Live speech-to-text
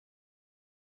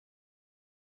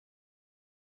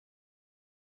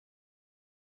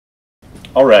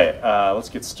All right, let's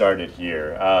get started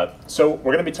here. So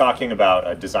we're going to be talking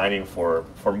about designing for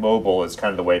mobile is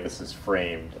kind of the way this is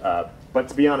framed. But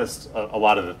to be honest, a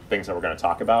lot of the things that we're going to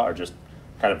talk about are just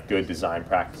kind of good design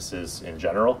practices in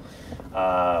general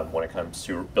when it comes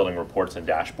to building reports and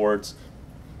dashboards.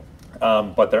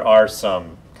 But there are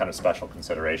some kind of special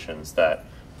considerations that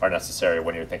are necessary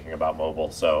when you're thinking about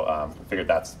mobile. So I figured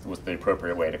that was the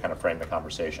appropriate way to kind of frame the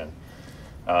conversation.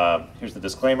 Here's the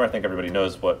disclaimer. I think everybody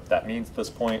knows what that means at this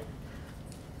point.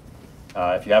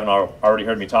 If you haven't already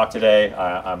heard me talk today,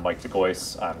 I'm Mike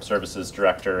DeGoyce. I'm Services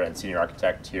Director and Senior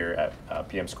Architect here at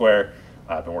PM Square.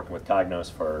 I've been working with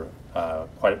Cognos for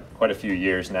quite a few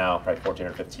years now, probably 14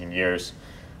 or 15 years.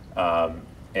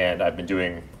 And I've been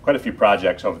doing quite a few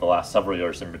projects over the last several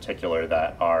years in particular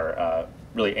that are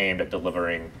really aimed at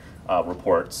delivering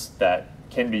reports that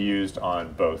can be used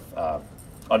on both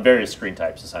on various screen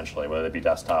types, essentially, whether they be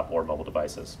desktop or mobile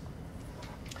devices.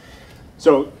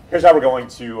 So here's how we're going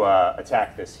to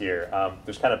attack this here.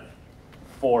 There's kind of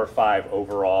 4 or 5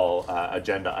 overall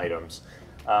agenda items.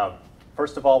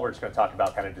 First of all, we're just going to talk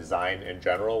about kind of design in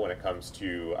general when it comes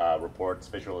to reports,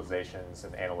 visualizations,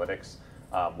 and analytics,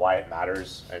 why it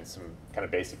matters, and some kind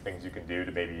of basic things you can do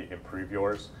to maybe improve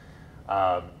yours.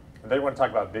 And then we want to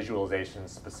talk about visualizations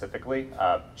specifically,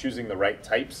 choosing the right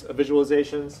types of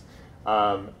visualizations.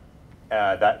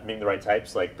 That meaning the right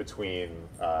types, like between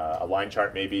a line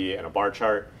chart maybe and a bar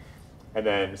chart, and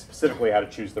then specifically how to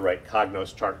choose the right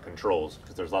Cognos chart controls,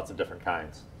 because there's lots of different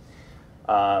kinds.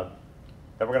 Then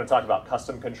we're going to talk about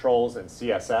custom controls and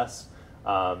CSS,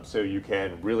 so you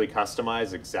can really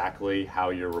customize exactly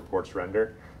how your reports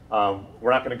render.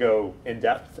 We're not going to go in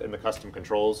depth in the custom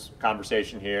controls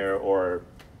conversation here, or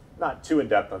not too in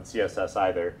depth on CSS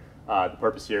either. The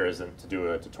purpose here isn't to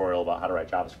do a tutorial about how to write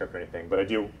JavaScript or anything, but I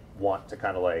do want to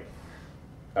kind of like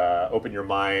open your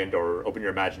mind or open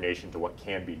your imagination to what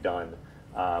can be done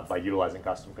by utilizing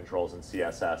custom controls in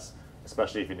CSS,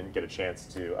 especially if you didn't get a chance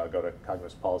to go to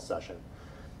Cognos Paul's session.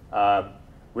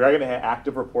 We are going to have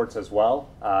active reports as well.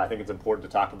 I think it's important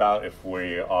to talk about if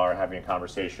we are having a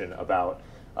conversation about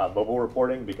mobile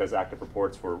reporting, because active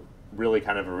reports were really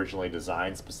kind of originally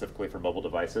designed specifically for mobile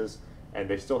devices, and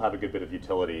they still have a good bit of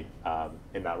utility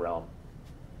in that realm.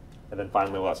 And then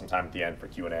finally, we'll have some time at the end for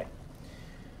Q&A.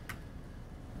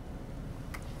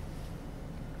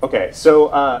 Okay,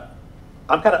 so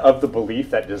I'm kind of the belief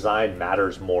that design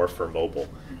matters more for mobile.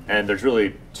 And there's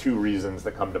really 2 reasons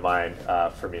that come to mind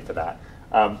for me for that.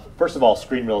 First of all,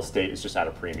 screen real estate is just at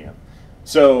a premium.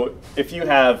 So if you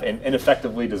have an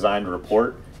ineffectively designed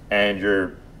report and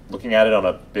you're looking at it on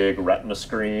a big retina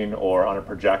screen or on a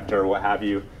projector or what have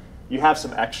you, you have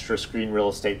some extra screen real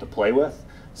estate to play with.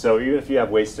 So even if you have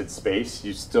wasted space,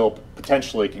 you still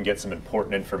potentially can get some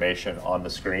important information on the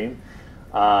screen.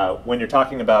 When you're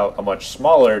talking about a much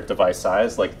smaller device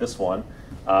size like this one,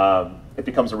 it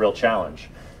becomes a real challenge.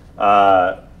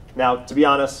 Now, to be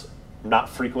honest, I'm not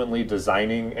frequently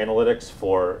designing analytics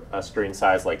for a screen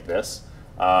size like this.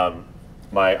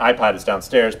 My iPad is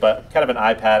downstairs, but kind of an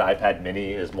iPad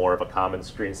mini is more of a common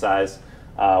screen size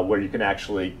where you can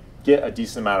actually get a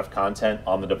decent amount of content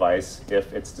on the device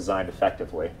if it's designed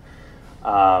effectively.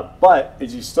 But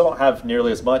you still don't have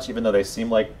nearly as much, even though they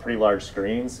seem like pretty large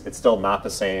screens. It's still not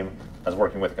the same as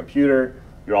working with a computer.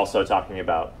 You're also talking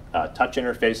about touch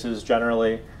interfaces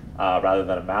generally, rather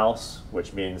than a mouse,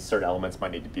 which means certain elements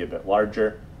might need to be a bit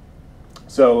larger.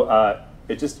 So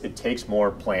it takes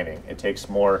more planning. It takes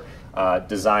more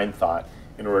design thought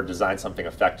in order to design something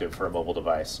effective for a mobile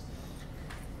device.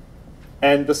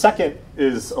 And the second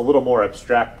is a little more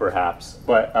abstract, perhaps,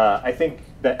 but I think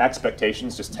that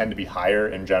expectations just tend to be higher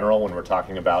in general when we're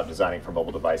talking about designing for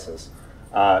mobile devices.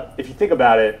 If you think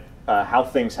about it, how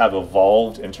things have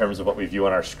evolved in terms of what we view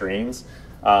on our screens,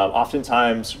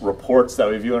 oftentimes reports that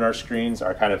we view on our screens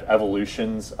are kind of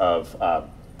evolutions of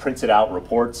printed out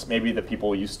reports, maybe that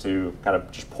people used to kind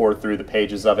of just pour through the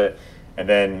pages of it, and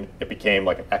then it became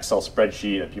like an Excel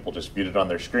spreadsheet and people just viewed it on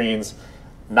their screens.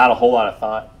 Not a whole lot of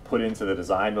thought put into the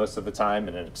design most of the time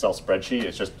in an Excel spreadsheet.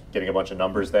 It's just getting a bunch of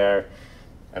numbers there.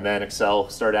 And then Excel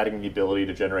started adding the ability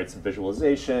to generate some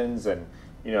visualizations, and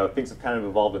things have kind of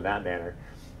evolved in that manner.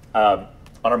 On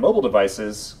our mobile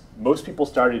devices, most people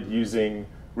started using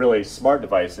really smart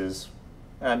devices,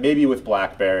 maybe with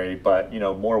BlackBerry, but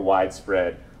more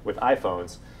widespread with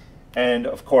iPhones. And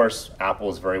of course, Apple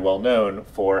is very well known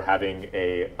for having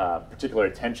a particular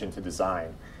attention to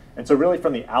design. And so really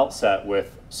from the outset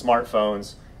with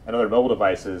smartphones and other mobile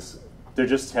devices, there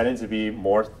just tended to be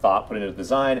more thought put into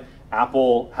design.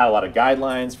 Apple had a lot of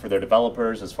guidelines for their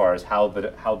developers as far as how their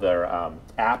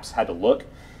apps had to look,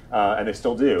 and they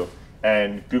still do.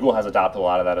 And Google has adopted a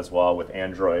lot of that as well with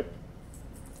Android.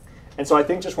 And so I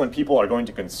think just when people are going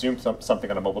to consume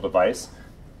something on a mobile device,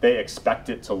 they expect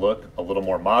it to look a little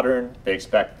more modern. They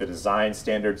expect the design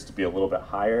standards to be a little bit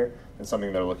higher than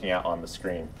something they're looking at on the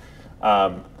screen.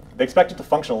 They expect it to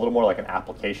function a little more like an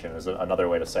application, is another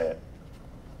way to say it.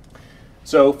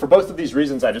 So for both of these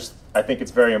reasons, I think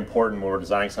it's very important when we're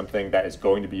designing something that is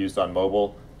going to be used on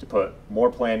mobile to put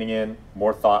more planning in,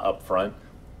 more thought up front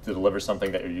to deliver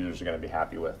something that your users are going to be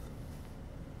happy with.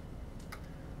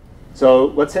 So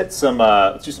let's do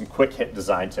some quick hit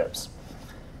design tips.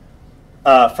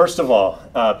 First of all,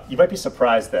 you might be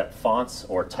surprised that fonts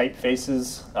or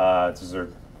typefaces, these are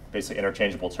basically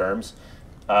interchangeable terms,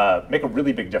 make a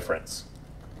really big difference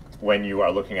when you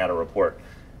are looking at a report.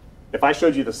 If I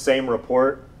showed you the same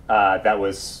report that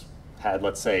had,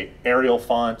 let's say, Arial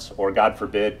font, or God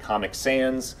forbid, Comic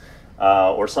Sans,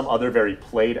 or some other very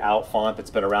played out font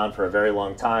that's been around for a very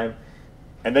long time,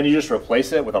 and then you just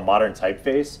replace it with a modern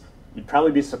typeface, you'd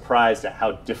probably be surprised at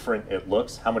how different it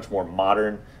looks, how much more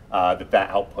modern that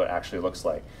output actually looks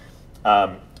like.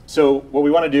 So what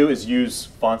we want to do is use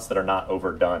fonts that are not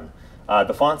overdone.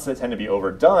 The fonts that tend to be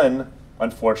overdone,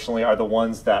 unfortunately, are the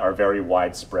ones that are very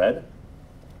widespread.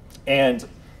 And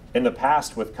in the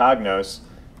past with Cognos,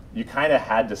 you kind of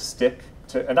had to stick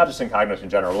to, and not just in Cognos in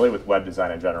general, really with web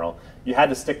design in general, you had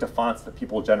to stick to fonts that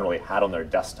people generally had on their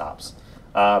desktops.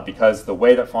 Because the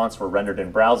way that fonts were rendered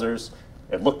in browsers,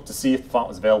 it looked to see if the font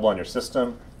was available on your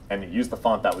system, and it used the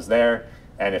font that was there.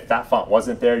 And if that font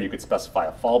wasn't there, you could specify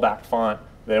a fallback font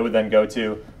that it would then go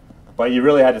to. But you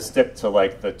really had to stick to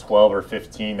like the 12 or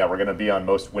 15 that were going to be on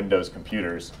most Windows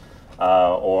computers.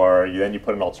 Or then you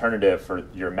put an alternative for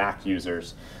your Mac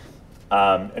users.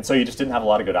 And so you just didn't have a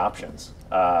lot of good options.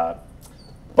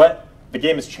 But the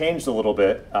game has changed a little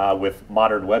bit with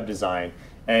modern web design.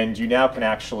 And you now can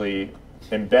actually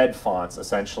embed fonts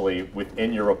essentially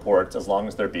within your reports as long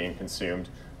as they're being consumed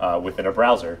within a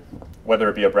browser, whether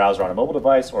it be a browser on a mobile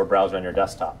device or a browser on your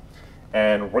desktop.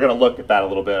 And we're going to look at that a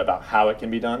little bit about how it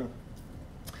can be done.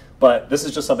 But this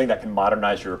is just something that can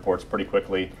modernize your reports pretty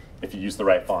quickly if you use the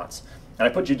right fonts. And I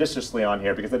put judiciously on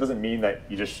here because that doesn't mean that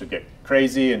you just should get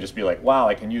crazy and just be like, wow,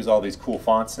 I can use all these cool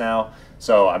fonts now,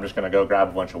 so I'm just going to go grab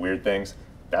a bunch of weird things.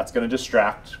 That's going to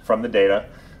distract from the data.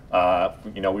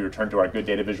 We return to our good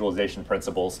data visualization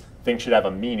principles. Things should have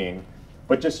a meaning.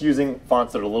 But just using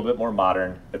fonts that are a little bit more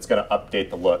modern, it's going to update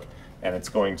the look, and it's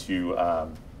going to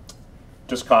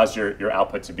just cause your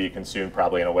output to be consumed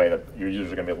probably in a way that your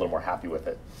users are going to be a little more happy with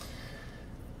it.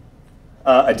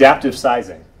 Adaptive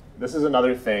sizing. This is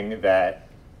another thing that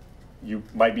you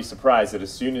might be surprised that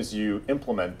as soon as you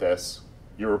implement this,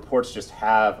 your reports just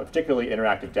have, particularly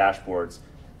interactive dashboards,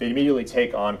 they immediately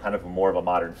take on kind of more of a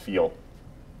modern feel.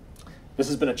 This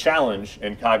has been a challenge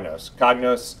in Cognos.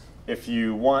 Cognos, if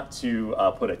you want to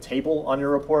put a table on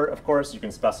your report, of course, you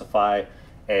can specify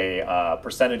a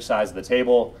percentage size of the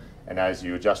table, and as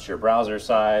you adjust your browser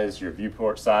size, your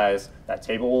viewport size, that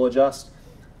table will adjust.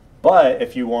 But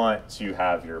if you want to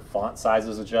have your font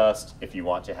sizes adjust, if you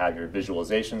want to have your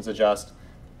visualizations adjust,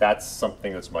 that's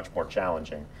something that's much more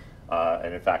challenging,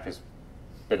 and in fact has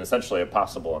been essentially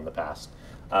impossible in the past.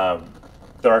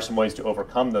 There are some ways to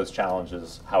overcome those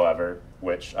challenges, however,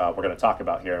 which we're going to talk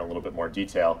about here in a little bit more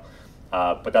detail,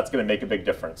 but that's going to make a big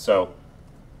difference. So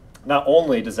not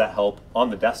only does that help on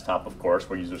the desktop, of course,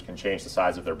 where users can change the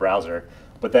size of their browser,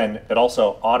 but then it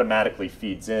also automatically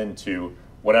feeds into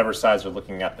whatever size they're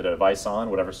looking at the device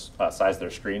on, whatever size their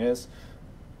screen is,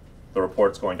 the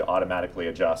report's going to automatically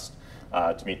adjust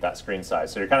to meet that screen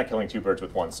size. So you're kind of killing two birds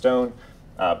with one stone,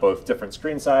 both different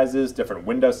screen sizes, different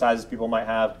window sizes people might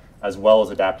have, as well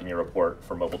as adapting your report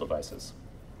for mobile devices.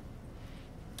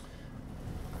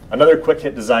 Another quick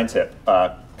hit design tip,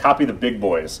 copy the big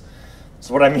boys.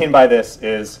 So what I mean by this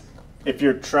is if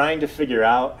you're trying to figure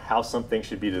out how something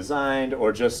should be designed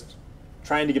or just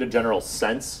trying to get a general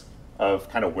sense of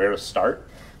kind of where to start,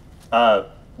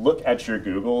 look at your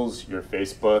Googles, your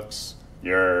Facebooks,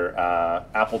 your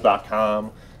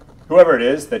Apple.com, whoever it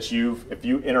is that if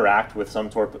you interact with some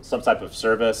type of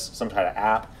service, some kind of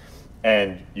app,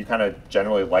 and you kind of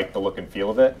generally like the look and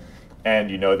feel of it, and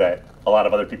you know that a lot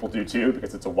of other people do too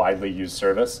because it's a widely used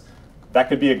service, that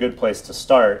could be a good place to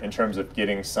start in terms of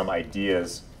getting some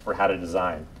ideas for how to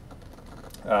design.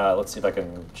 Let's see if I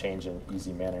can change in an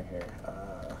easy manner here.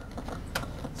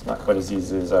 It's not quite as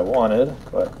easy as I wanted,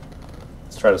 but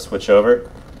let's try to switch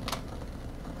over.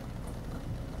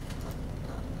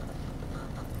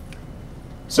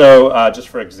 So just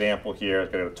for example here,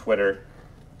 let's go to Twitter.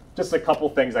 Just a couple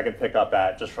things I can pick up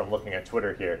at just from looking at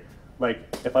Twitter here. Like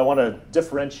if I want to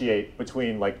differentiate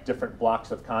between like different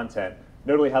blocks of content,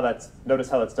 Notice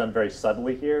how that's done very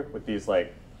subtly here with these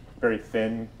like very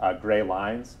thin gray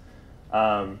lines.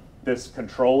 This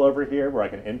control over here where I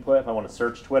can input if I want to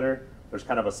search Twitter, there's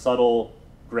kind of a subtle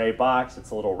gray box.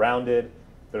 It's a little rounded.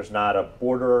 There's not a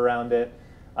border around it.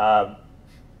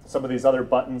 Some of these other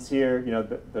buttons here,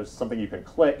 there's something you can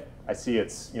click. I see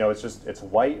it's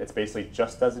white. It's basically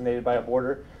just designated by a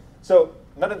border. So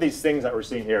none of these things that we're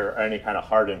seeing here are any kind of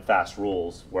hard and fast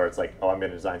rules where it's like, oh, I'm going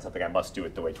to design something, I must do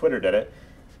it the way Twitter did it.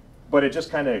 But it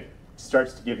just kind of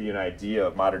starts to give you an idea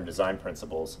of modern design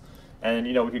principles. And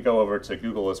we could go over to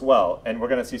Google as well, and we're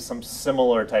going to see some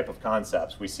similar type of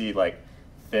concepts. We see like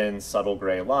thin, subtle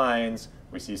gray lines.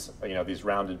 We see these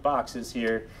rounded boxes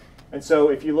here. And so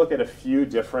if you look at a few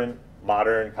different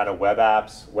modern kind of web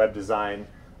apps, web design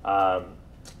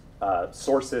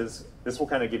sources, this will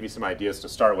kind of give you some ideas to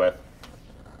start with,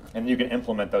 and you can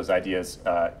implement those ideas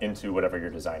into whatever you're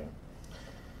designing.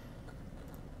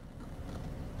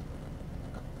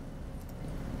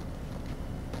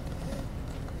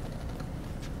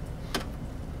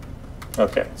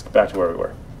 Okay, let's go back to where we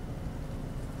were.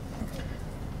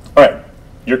 All right,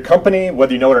 your company,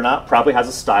 whether you know it or not, probably has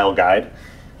a style guide.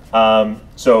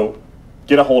 So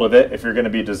get a hold of it if you're going to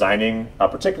be designing,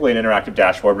 particularly an interactive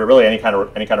dashboard, but really any kind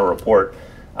of report.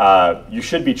 You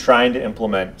should be trying to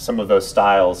implement some of those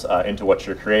styles into what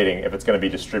you're creating if it's going to be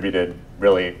distributed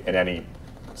really in any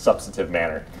substantive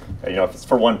manner. If it's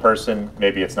for one person,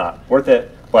 maybe it's not worth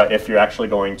it. But if you're actually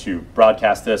going to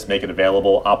broadcast this, make it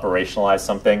available, operationalize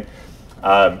something,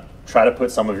 try to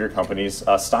put some of your company's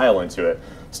style into it.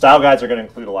 Style guides are going to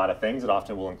include a lot of things. It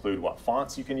often will include what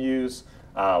fonts you can use,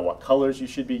 what colors you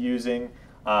should be using,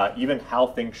 even how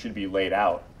things should be laid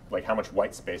out, like how much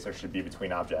white space there should be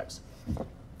between objects.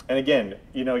 And again,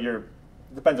 it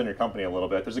depends on your company a little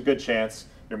bit. There's a good chance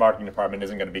your marketing department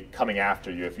isn't going to be coming after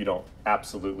you if you don't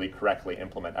absolutely correctly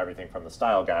implement everything from the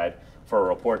style guide for a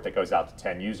report that goes out to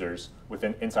 10 users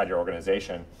inside your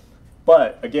organization.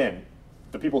 But again,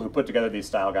 the people who put together these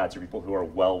style guides are people who are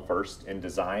well versed in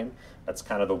design. That's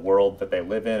kind of the world that they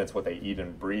live in. It's what they eat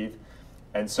and breathe.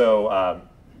 And so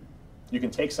you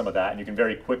can take some of that and you can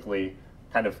very quickly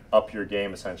kind of up your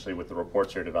game essentially with the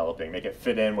reports you're developing. Make it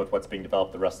fit in with what's being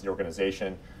developed the rest of the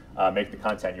organization. Make the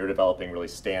content you're developing really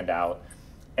stand out.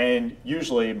 And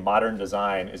usually modern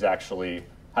design has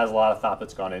a lot of thought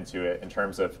that's gone into it in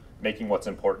terms of making what's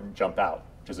important jump out,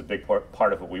 which is a big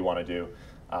part of what we want to do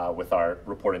with our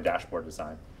report and dashboard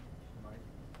design. Right.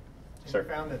 Sure. Have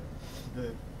you found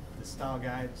that the style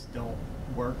guides don't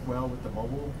work well with the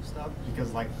mobile stuff?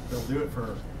 Because they'll do it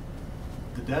for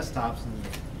the desktops and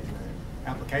the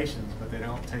applications, but they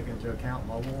don't take into account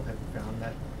mobile. Have you found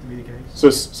that to be the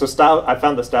case? I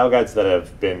found the style guides that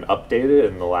have been updated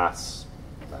in the last,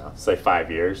 say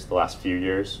 5 years, the last few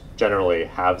years, generally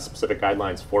have specific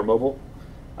guidelines for mobile.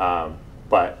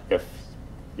 But if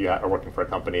you are working for a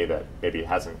company that maybe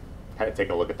hasn't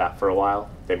taken a look at that for a while,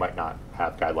 they might not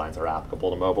have guidelines that are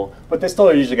applicable to mobile. But they still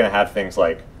are usually going to have things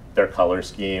like their color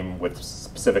scheme with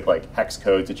specific hex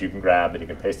codes that you can grab, that you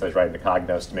can paste those right into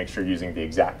Cognos to make sure you're using the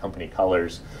exact company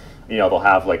colors. They'll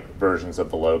have versions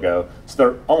of the logo. So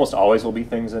there almost always will be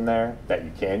things in there that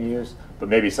you can use, but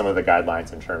maybe some of the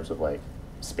guidelines in terms of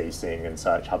spacing and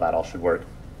such, how that all should work,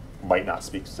 might not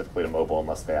speak specifically to mobile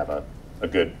unless they have a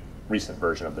good recent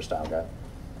version of their style guide.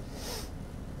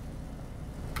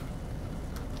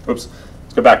 Oops,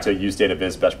 let's go back to use data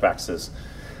viz best practices.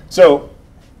 So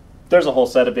there's a whole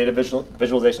set of data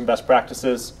visualization best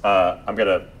practices. I'm going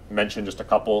to mention just a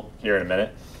couple here in a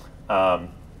minute.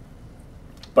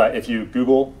 But if you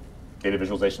Google data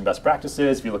visualization best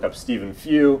practices, if you look up Stephen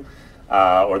Few,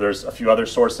 or there's a few other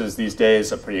sources these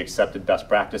days of pretty accepted best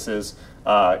practices,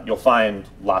 you'll find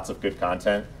lots of good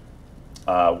content.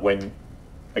 When,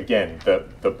 again, the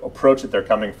approach that they're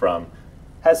coming from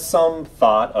has some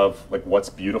thought of what's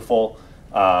beautiful,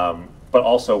 but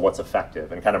also what's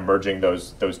effective, and kind of merging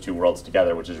those two worlds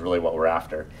together, which is really what we're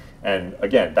after. And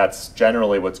again, that's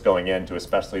generally what's going into,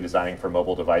 especially designing for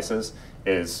mobile devices,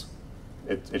 is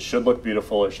it should look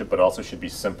beautiful, but it also should be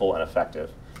simple and effective.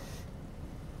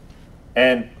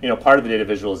 And part of the data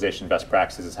visualization best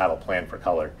practices is have a plan for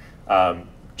color.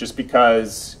 Just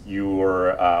because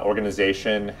your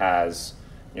organization has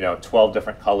 12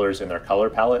 different colors in their color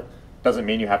palette doesn't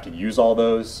mean you have to use all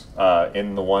those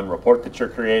in the one report that you're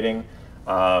creating.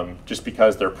 Just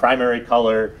because their primary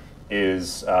color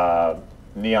is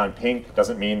neon pink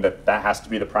doesn't mean that has to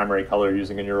be the primary color you're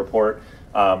using in your report.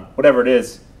 Whatever it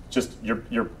is, just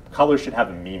your color should have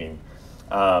a meaning.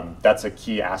 That's a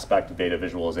key aspect of data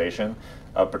visualization.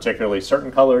 Particularly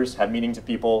certain colors have meaning to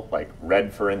people, like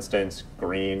red, for instance,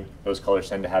 green, those colors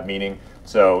tend to have meaning.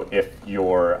 So if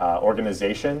your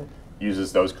organization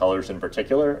uses those colors in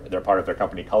particular, they're part of their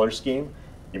company color scheme,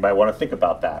 you might want to think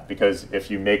about that, because if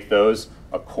you make those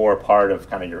a core part of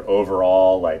kind of your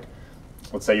overall, like,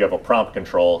 let's say you have a prompt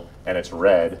control and it's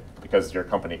red because your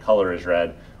company color is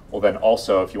red, well then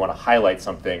also if you want to highlight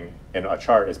something in a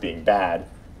chart as being bad,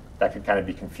 that could kind of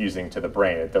be confusing to the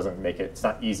brain. It doesn't make it, it's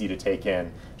not easy to take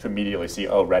in to immediately see,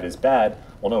 oh, red is bad.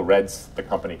 Well, no, red's the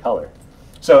company color.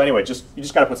 So anyway, you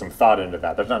just got to put some thought into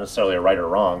that. There's not necessarily a right or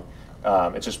wrong.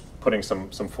 It's just putting some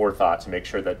forethought to make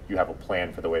sure that you have a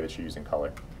plan for the way that you're using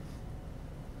color.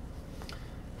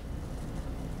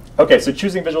 Okay, so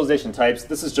choosing visualization types.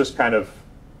 This is just kind of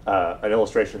an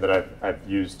illustration that I've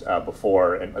used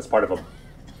before and as part of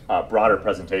a broader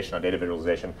presentation on data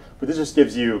visualization. But this just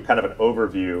gives you kind of an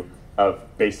overview of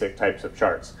basic types of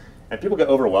charts. And people get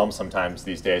overwhelmed sometimes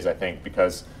these days, I think,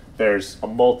 because there's a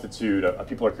multitude of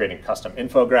people are creating custom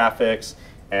infographics,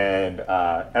 and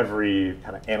every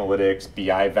kind of analytics,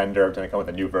 BI vendor going to come with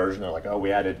a new version. They're like, oh,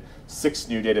 we added 6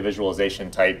 new data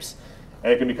visualization types.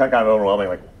 And it can become kind of overwhelming,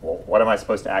 like, well, what am I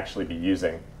supposed to actually be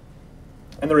using?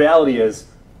 And the reality is,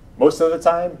 most of the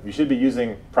time, you should be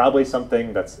using probably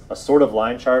something that's a sort of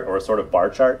line chart or a sort of bar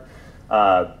chart.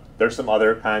 There's some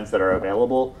other kinds that are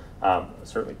available.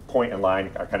 Certainly point and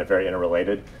line are kind of very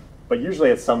interrelated. But usually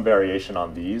it's some variation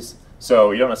on these.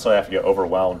 So you don't necessarily have to get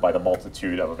overwhelmed by the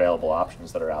multitude of available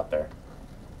options that are out there.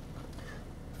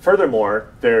 Furthermore,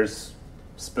 there's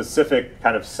specific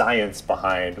kind of science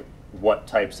behind what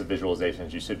types of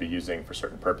visualizations you should be using for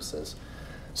certain purposes.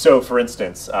 So for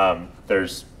instance,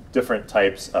 there's different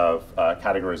types of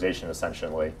categorization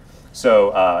essentially.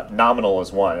 So nominal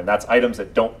is one, and that's items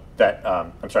that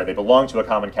they belong to a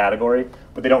common category,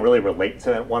 but they don't really relate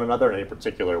to one another in any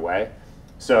particular way.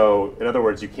 So in other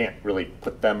words, you can't really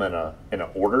put them in an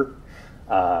order,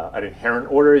 an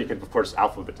inherent order. You can of course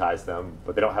alphabetize them,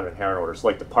 but they don't have an inherent order. So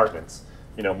like departments,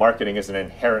 marketing isn't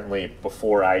inherently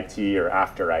before IT or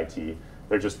after IT.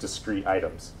 They're just discrete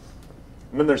items.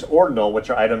 And then there's ordinal, which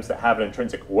are items that have an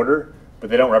intrinsic order, but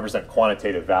they don't represent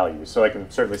quantitative values. So I can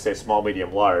certainly say small,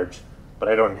 medium, large, but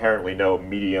I don't inherently know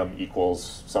medium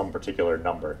equals some particular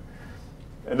number.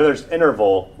 And then there's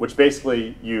interval, which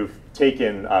basically you've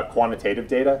taken quantitative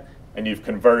data and you've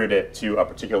converted it to a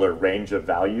particular range of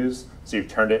values. So you've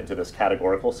turned it into this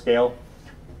categorical scale.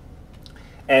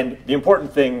 And the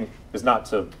important thing is not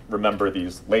to remember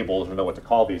these labels or know what to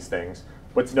call these things,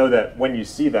 but to know that when you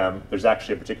see them, there's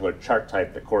actually a particular chart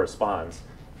type that corresponds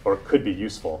or could be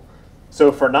useful.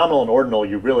 So for nominal and ordinal,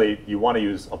 you want to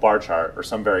use a bar chart or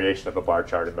some variation of a bar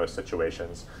chart in most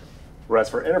situations. Whereas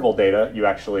for interval data, you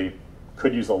actually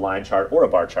could use a line chart or a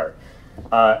bar chart.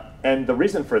 And the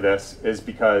reason for this is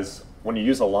because when you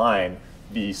use a line,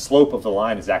 the slope of the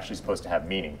line is actually supposed to have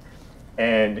meaning.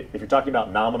 And if you're talking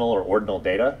about nominal or ordinal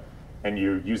data and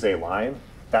you use a line,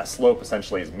 that slope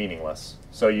essentially is meaningless.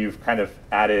 So you've kind of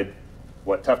added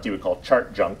what Tufte would call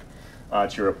chart junk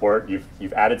to your report.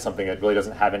 You've added something that really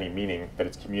doesn't have any meaning that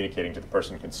it's communicating to the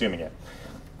person consuming it.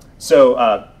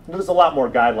 So there's a lot more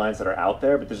guidelines that are out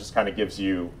there, but this just kind of gives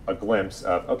you a glimpse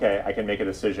of, okay, I can make a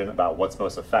decision about what's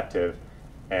most effective,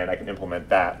 and I can implement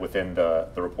that within the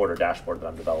report or dashboard that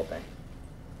I'm developing.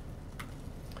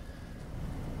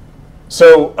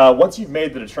 So once you've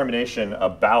made the determination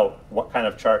about what kind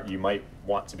of chart you might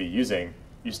want to be using,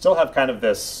 you still have kind of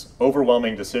this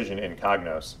overwhelming decision in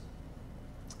Cognos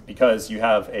because you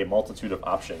have a multitude of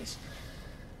options.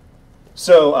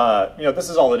 So this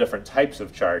is all the different types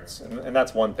of charts, and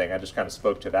that's one thing. I just kind of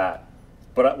spoke to that.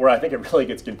 But where I think it really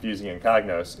gets confusing in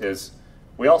Cognos is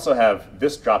we also have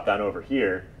this drop down over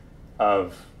here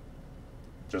of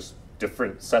just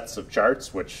different sets of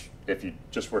charts, which if you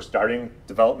just were starting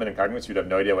development in Cognos, you'd have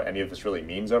no idea what any of this really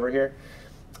means over here.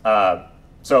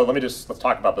 So let's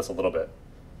talk about this a little bit.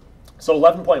 So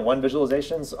 11.1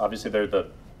 visualizations, obviously they're the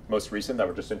most recent that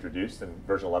were just introduced in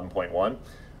version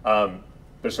 11.1.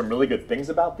 There's some really good things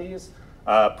about these.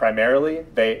 Primarily,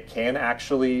 they can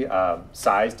actually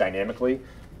size dynamically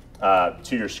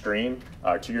to your screen,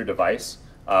 to your device,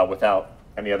 without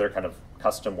any other kind of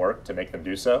custom work to make them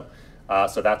do so.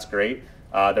 So that's great.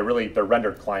 They're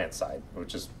rendered client side,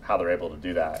 which is how they're able to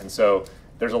do that. And so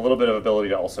there's a little bit of ability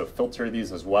to also filter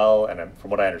these as well. And from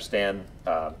what I understand,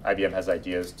 IBM has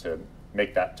ideas to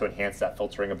enhance that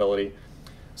filtering ability.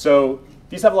 So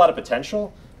these have a lot of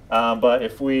potential. But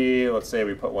if let's say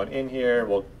we put one in here,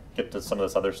 we'll get to some of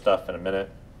this other stuff in a minute.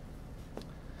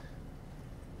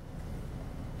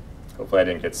 Hopefully I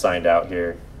didn't get signed out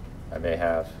here. I may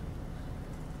have.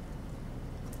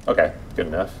 Okay, good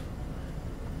enough.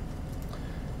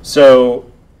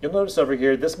 So you'll notice over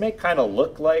here, this may kind of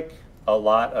look like a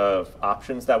lot of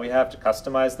options that we have to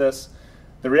customize this.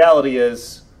 The reality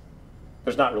is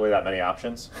there's not really that many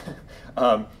options.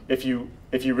 If you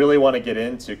really want to get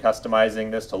into customizing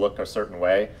this to look a certain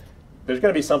way, there's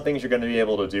going to be some things you're going to be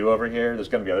able to do over here. There's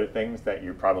going to be other things that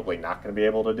you're probably not going to be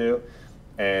able to do.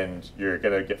 And you're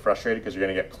going to get frustrated because you're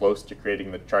going to get close to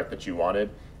creating the chart that you wanted,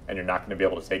 and you're not going to be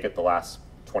able to take it the last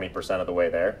 20% of the way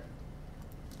there.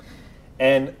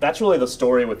 And that's really the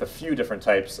story with a few different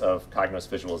types of Cognos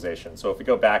visualization. So if we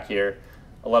go back here,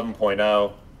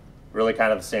 11.0, really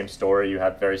kind of the same story. You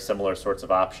have very similar sorts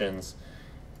of options.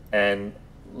 And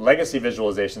legacy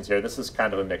visualizations here, this is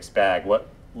kind of a mixed bag. What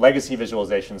legacy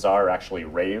visualizations are actually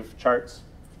Rave charts.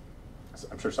 So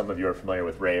I'm sure some of you are familiar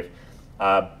with Rave.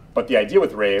 But the idea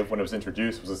with Rave, when it was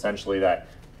introduced, was essentially that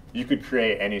you could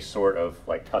create any sort of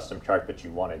like custom chart that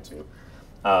you wanted to.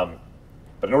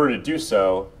 But in order to do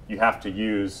so, you have to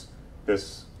use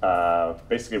this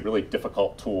basically really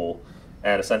difficult tool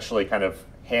and essentially kind of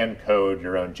hand code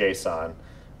your own JSON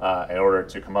in order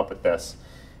to come up with this.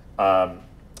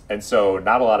 And so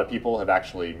not a lot of people have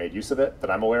actually made use of it that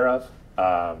I'm aware of.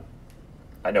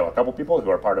 I know a couple people who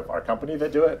are part of our company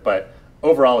that do it, but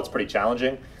overall it's pretty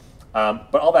challenging.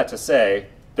 But all that to say,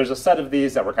 there's a set of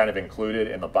these that were kind of included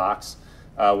in the box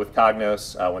with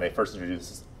Cognos when they first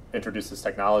introduced this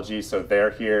technology. So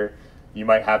they're here. You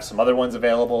might have some other ones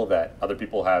available that other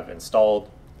people have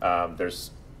installed. You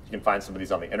can find some of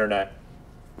these on the internet.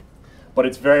 But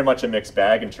it's very much a mixed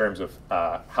bag in terms of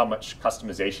how much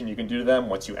customization you can do to them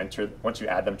once you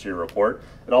add them to your report.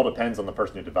 It all depends on the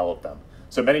person who developed them.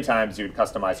 So many times you would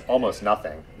customize almost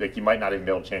nothing. Like you might not even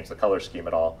be able to change the color scheme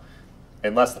at all,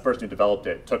 unless the person who developed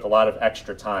it took a lot of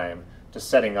extra time to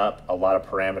setting up a lot of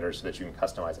parameters so that you can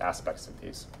customize aspects of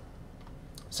these.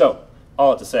 So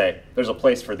all to say, there's a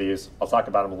place for these. I'll talk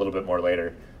about them a little bit more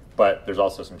later, but there's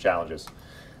also some challenges.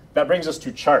 That brings us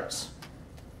to charts.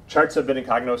 Charts have been in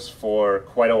Cognos for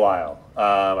quite a while.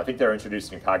 I think they were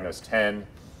introduced in Cognos 10.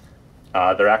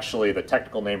 They're actually, the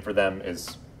technical name for them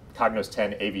is Cognos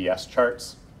 10 AVS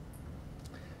charts.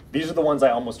 These are the ones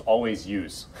I almost always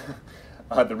use.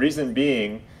 The reason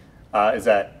being is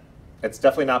that it's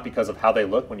definitely not because of how they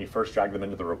look when you first drag them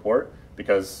into the report,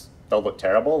 because they'll look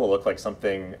terrible. They'll look like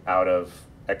something out of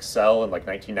Excel in like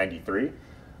 1993,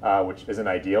 which isn't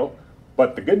ideal.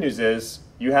 But the good news is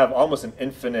you have almost an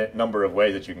infinite number of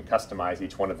ways that you can customize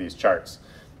each one of these charts.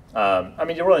 I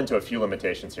mean, you run into a few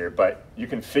limitations here, but you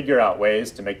can figure out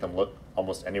ways to make them look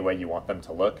almost any way you want them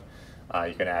to look.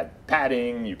 You can add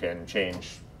padding, you can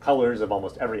change colors of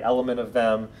almost every element of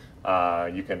them.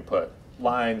 You can put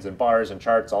lines and bars and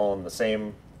charts all in the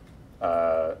same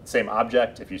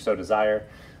object if you so desire.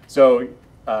 So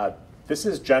this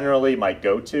is generally my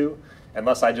go-to,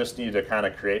 unless I just need to kind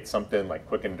of create something like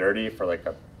quick and dirty for like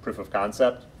a proof of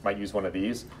concept. Might use one of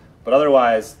these, but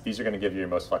otherwise these are going to give you your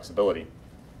most flexibility.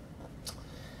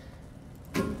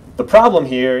 The problem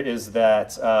here is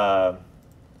that I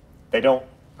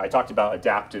talked about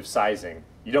adaptive sizing.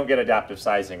 You don't get adaptive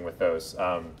sizing with those.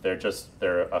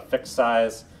 They're a fixed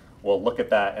size. We'll look at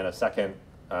that in a second.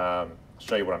 I'll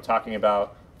show you what I'm talking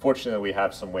about. Fortunately, we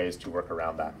have some ways to work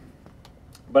around that.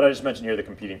 But I just mentioned here the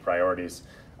competing priorities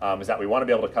is that we want to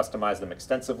be able to customize them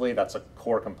extensively. That's a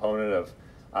core component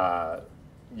of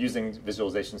using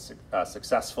visualization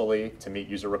successfully to meet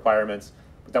user requirements.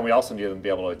 But then we also need them to be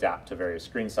able to adapt to various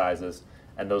screen sizes.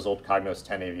 And those old Cognos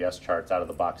 10 AVS charts out of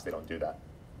the box, they don't do that.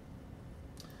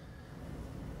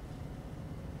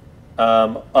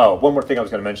 One more thing I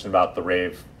was going to mention about the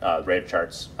Rave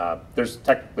charts. There's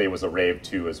technically it was a Rave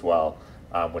 2 as well,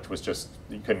 which was just,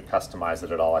 you couldn't customize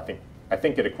it at all. I think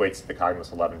it equates to the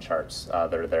Cognos 11 charts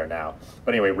that are there now.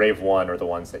 But anyway, Rave 1 are the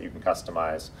ones that you can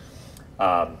customize.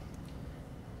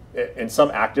 In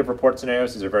some active report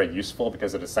scenarios, these are very useful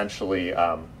because it essentially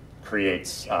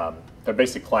creates, they're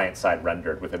basically client-side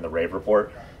rendered within the Rave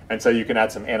report. And so you can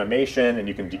add some animation and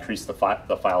you can decrease the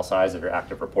file size of your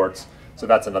active reports. So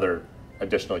that's another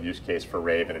additional use case for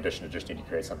Rave in addition to just need to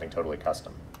create something totally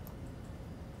custom.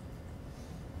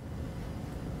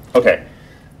 Okay,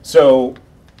 so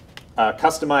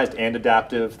customized and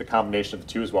adaptive, the combination of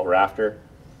the two is what we're after.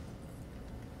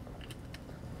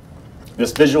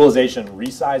 This visualization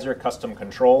resizer custom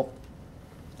control,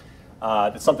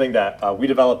 it's something that we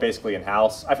develop basically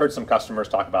in-house. I've heard some customers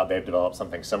talk about they've developed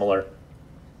something similar.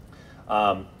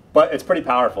 But it's pretty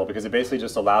powerful because it basically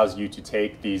just allows you to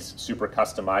take these super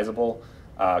customizable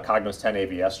Cognos 10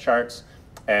 AVS charts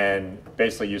and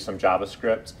basically use some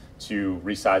JavaScript to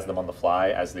resize them on the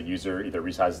fly as the user either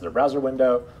resizes their browser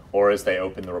window or as they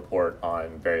open the report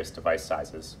on various device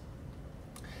sizes.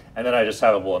 And then I just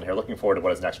have a bullet in here looking forward to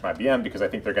what is next from IBM, because I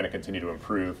think they're going to continue to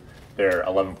improve their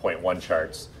 11.1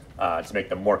 charts to make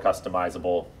them more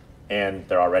customizable, and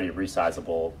they're already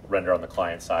resizable, render on the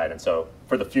client side. And so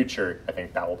for the future, I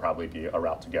think that will probably be a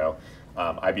route to go.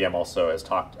 IBM also has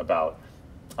talked about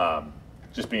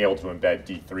just being able to embed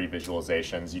D3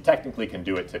 visualizations. You technically can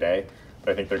do it today,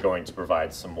 but I think they're going to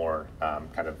provide some more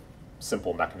kind of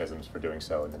simple mechanisms for doing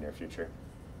so in the near future,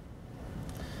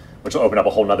 which will open up a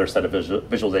whole other set of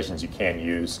visualizations you can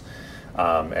use.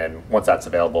 And once that's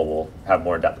available, we'll have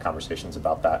more in-depth conversations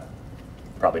about that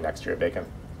probably next year at Bacon.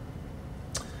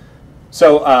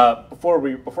 So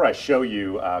before I show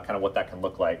you kind of what that can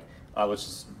look like, let's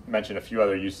just mention a few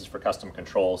other uses for custom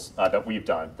controls that we've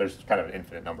done. There's kind of an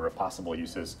infinite number of possible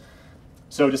uses.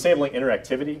 So disabling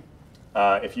interactivity.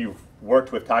 If you've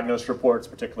worked with Cognos reports,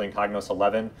 particularly in Cognos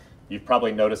 11, you've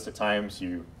probably noticed at times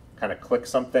you kind of click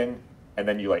something and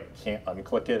then you like can't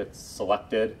unclick it, it's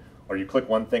selected, or you click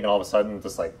one thing and all of a sudden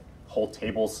this like whole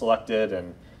table's selected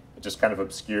and it just kind of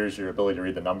obscures your ability to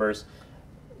read the numbers.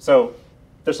 So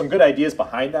there's some good ideas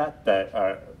behind that,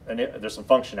 and there's some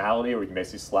functionality where you can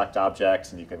basically select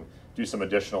objects and you can do some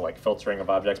additional like filtering of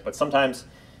objects, but sometimes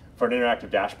for an interactive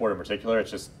dashboard in particular,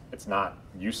 it's not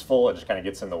useful, it just kind of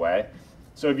gets in the way.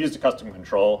 So we've used a custom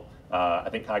control. I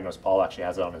think Cognos Paul actually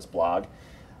has it on his blog,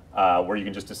 where you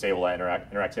can just disable that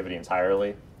interactivity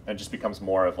entirely, and it just becomes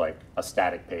more of like a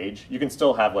static page. You can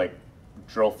still have like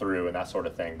drill through and that sort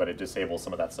of thing, but it disables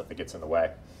some of that stuff that gets in the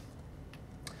way.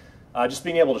 Just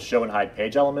being able to show and hide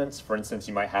page elements. For instance,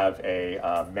 you might have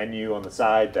a menu on the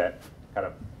side that kind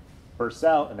of bursts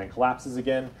out and then collapses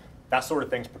again. That sort of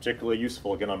thing is particularly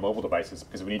useful, again, on mobile devices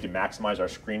because we need to maximize our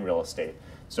screen real estate.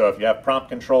 So if you have prompt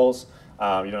controls,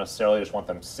 you don't necessarily just want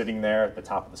them sitting there at the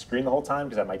top of the screen the whole time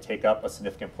because that might take up a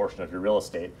significant portion of your real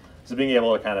estate. So being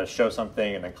able to kind of show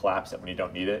something and then collapse it when you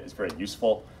don't need it is very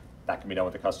useful. That can be done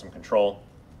with a custom control.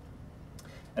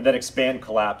 And then expand,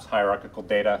 collapse hierarchical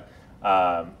data.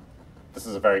 This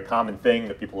is a very common thing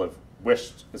that people have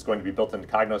wished is going to be built into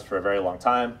Cognos for a very long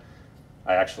time.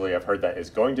 I actually have heard that is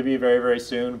going to be very, very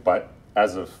soon, but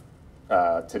as of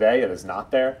today, it is not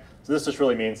there. So this just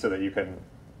really means so that you can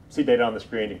see data on the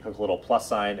screen, you can click a little plus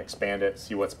sign, expand it,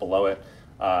 see what's below it.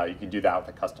 You can do that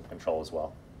with a custom control as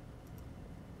well.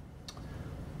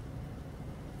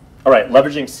 All right,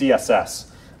 leveraging CSS.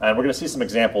 And we're going to see some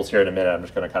examples here in a minute. I'm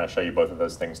just going to kind of show you both of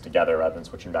those things together rather than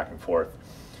switching back and forth.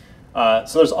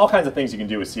 So there's all kinds of things you can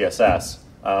do with CSS.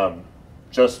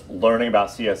 Just learning about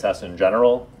CSS in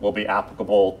general will be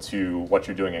applicable to what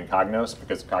you're doing in Cognos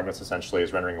because Cognos essentially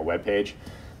is rendering a web page.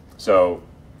 So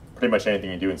pretty much anything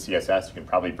you do in CSS you can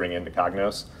probably bring into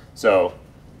Cognos. So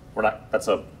that's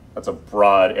a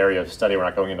broad area of study. We're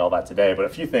not going into all that today, but a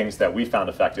few things that we found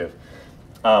effective.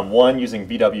 One, using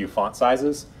VW font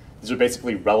sizes. These are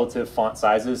basically relative font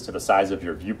sizes to the size of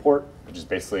your viewport, which is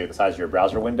basically the size of your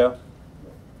browser window.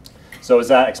 So as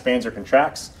that expands or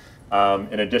contracts,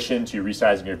 in addition to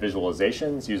resizing your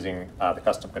visualizations using the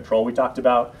custom control we talked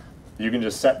about, you can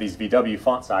just set these VW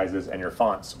font sizes and your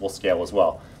fonts will scale as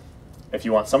well. If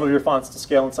you want some of your fonts to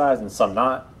scale in size and some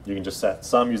not, you can just set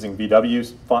some using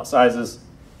VW font sizes,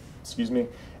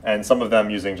 and some of them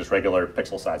using just regular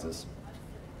pixel sizes.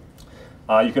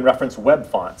 You can reference web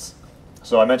fonts.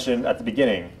 So I mentioned at the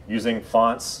beginning, using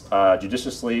fonts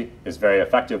judiciously is a very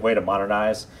effective way to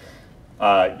modernize.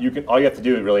 All you have to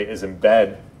do really is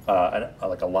embed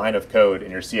like a line of code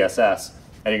in your CSS,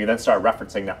 and you can then start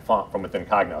referencing that font from within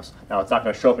Cognos. Now, it's not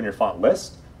going to show up in your font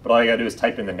list, but all you got to do is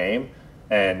type in the name,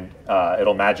 and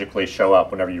it'll magically show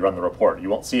up whenever you run the report. You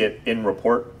won't see it in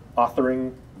report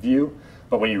authoring view,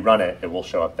 but when you run it, it will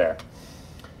show up there.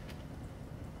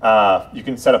 You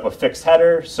can set up a fixed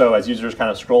header, so as users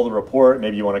kind of scroll the report,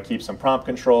 maybe you want to keep some prompt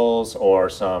controls or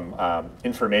some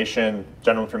information.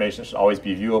 General information should always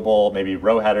be viewable, maybe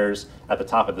row headers at the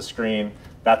top of the screen.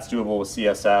 That's doable with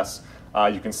CSS.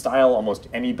 You can style almost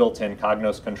any built-in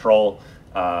Cognos control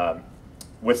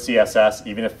with CSS,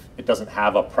 even if it doesn't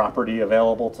have a property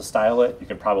available to style it. You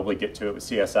can probably get to it with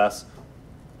CSS.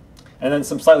 And then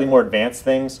some slightly more advanced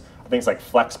things like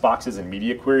flex boxes and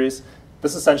media queries.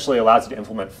 This essentially allows you to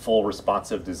implement full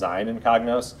responsive design in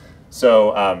Cognos.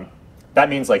 So that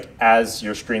means like as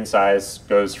your screen size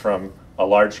goes from a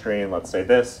large screen, let's say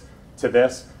this, to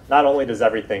this, not only does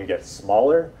everything get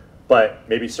smaller, but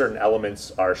maybe certain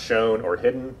elements are shown or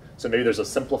hidden. So maybe there's a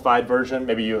simplified version.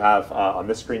 Maybe you have, on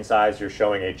this screen size, you're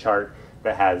showing a chart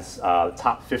that has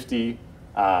top 50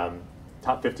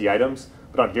 items,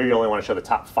 but on here you only want to show the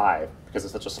top 5 because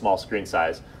it's such a small screen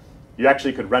size. You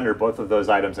actually could render both of those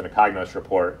items in a Cognos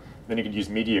report. Then you could use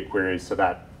media queries so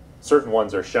that certain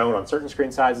ones are shown on certain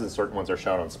screen sizes, certain ones are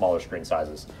shown on smaller screen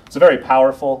sizes. So very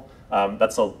powerful.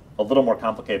 That's a little more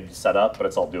complicated to set up, but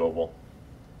it's all doable.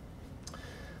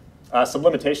 Some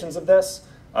limitations of this.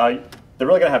 They're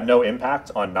really going to have no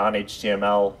impact on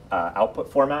non-HTML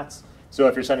output formats. So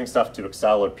if you're sending stuff to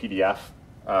Excel or PDF,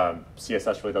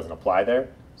 CSS really doesn't apply there.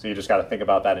 So you just got to think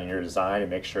about that in your design and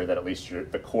make sure that at least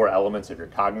the core elements of your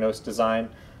Cognos design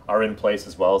are in place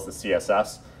as well as the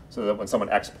CSS, so that when someone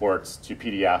exports to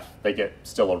PDF, they get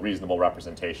still a reasonable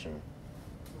representation.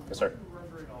 Yes, sir?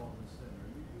 Rendering all of this in,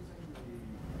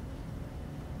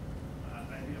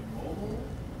 are you using the mobile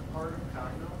part of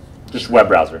Cognos? Just web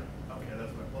browser. Okay,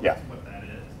 that's what, Yeah. that's what that is.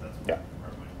 That's what Yeah.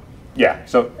 part of my question. Yeah,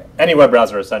 so any web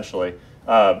browser essentially.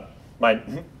 My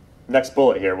next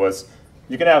bullet here was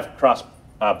you can have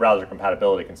cross-browser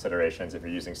compatibility considerations if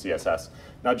you're using CSS.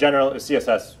 Now, generally,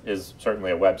 CSS is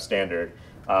certainly a web standard.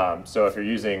 So if you're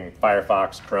using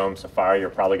Firefox, Chrome, Safari, you're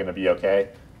probably going to be okay.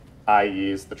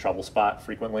 IE is the trouble spot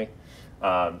frequently.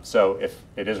 So if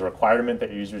it is a requirement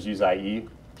that users use IE,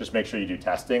 just make sure you do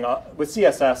testing. With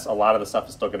CSS, a lot of the stuff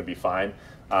is still going to be fine,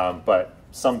 but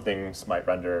some things might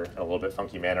render in a little bit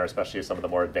funky manner, especially some of the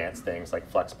more advanced things like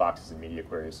flex boxes and media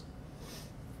queries.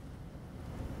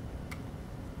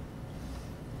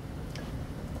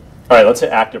 All right, let's hit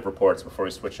active reports before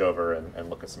we switch over and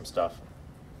look at some stuff.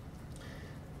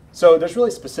 So there's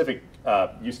really specific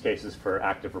use cases for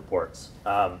active reports.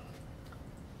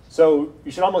 So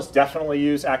you should almost definitely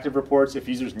use active reports if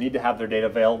users need to have their data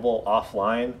available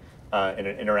offline in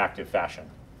an interactive fashion.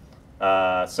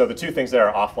 So the two things there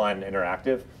are offline and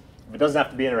interactive. If it doesn't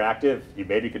have to be interactive, you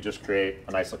maybe could just create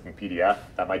a nice looking PDF.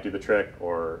 That might do the trick,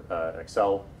 or an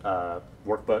Excel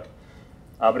workbook.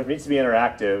 But if it needs to be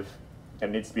interactive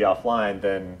and needs to be offline,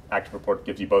 then active report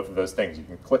gives you both of those things. You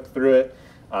can click through it,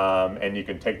 and you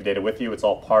can take the data with you. It's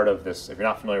all part of this. If you're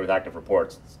not familiar with active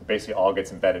reports, it basically all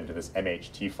gets embedded into this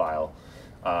MHT file,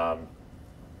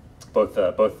 both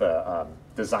the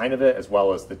design of it as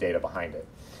well as the data behind it.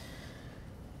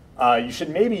 You should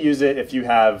maybe use it if you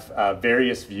have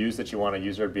various views that you want a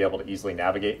user to be able to easily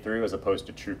navigate through, as opposed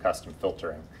to true custom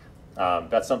filtering.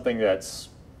 That's something that's,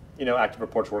 active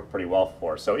reports work pretty well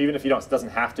for. So even if it doesn't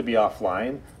have to be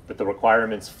offline, but the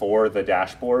requirements for the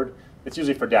dashboard, it's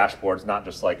usually for dashboards, not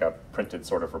just like a printed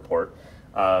sort of report.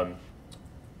 But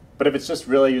if it's just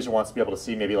really a user wants to be able to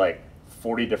see maybe like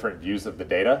 40 different views of the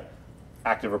data,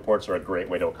 active reports are a great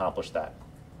way to accomplish that.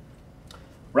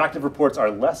 Where active reports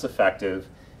are less effective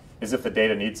is if the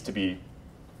data needs to be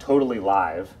totally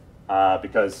live,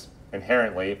 because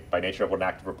inherently, by nature of what an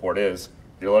active report is,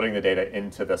 you're loading the data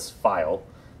into this file.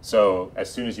 So as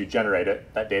soon as you generate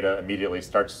it, that data immediately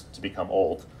starts to become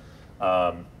old.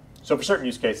 So for certain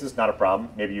use cases, not a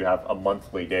problem. Maybe you have a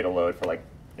monthly data load for like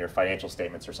your financial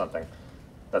statements or something.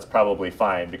 That's probably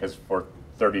fine, because for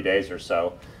 30 days or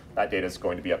so, that data is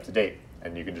going to be up to date,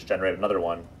 and you can just generate another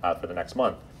one for the next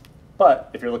month.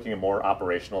 But if you're looking at more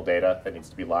operational data that needs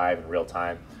to be live in real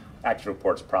time, active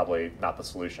reports probably not the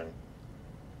solution.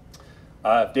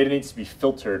 Data needs to be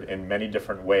filtered in many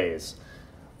different ways.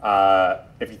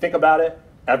 If you think about it,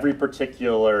 every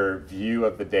particular view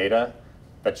of the data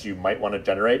that you might want to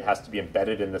generate has to be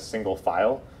embedded in this single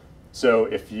file. So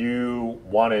if you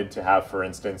wanted to have, for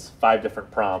instance, 5 different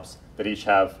prompts that each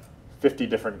have 50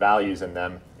 different values in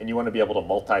them, and you want to be able to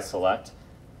multi-select,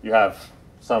 you have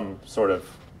some sort of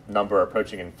number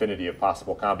approaching infinity of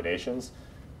possible combinations.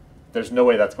 There's no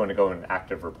way that's going to go in an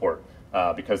active report,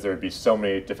 because there would be so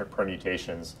many different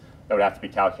permutations that would have to be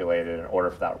calculated in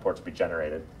order for that report to be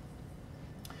generated.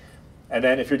 And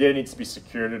then if your data needs to be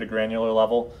secured at a granular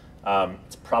level,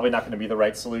 it's probably not going to be the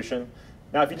right solution.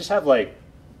 Now, if you just have like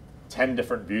 10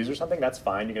 different views or something, that's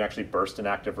fine. You can actually burst an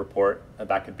active report, and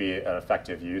that could be an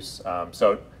effective use.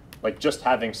 So like just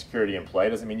having security in play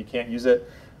doesn't mean you can't use it.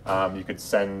 You could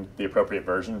send the appropriate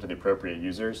version to the appropriate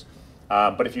users.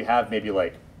 But if you have maybe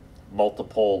like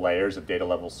multiple layers of data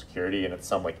level security, and it's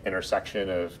some like intersection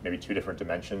of maybe 2 different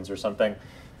dimensions or something,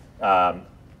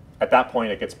 at that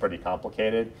point it gets pretty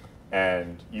complicated,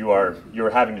 and you're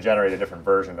having to generate a different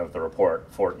version of the report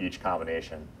for each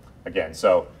combination. Again,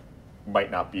 so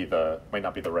might not be the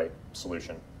right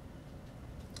solution.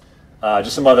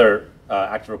 Just some other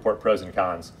active report pros and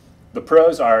cons. The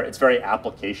pros are it's very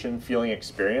application feeling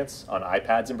experience on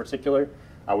iPads in particular.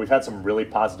 We've had some really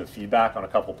positive feedback on a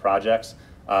couple projects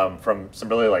from some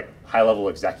really like high-level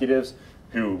executives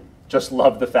who just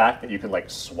love the fact that you can like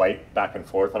swipe back and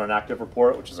forth on an active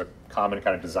report, which is a common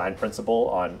kind of design principle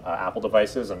on Apple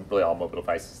devices and really all mobile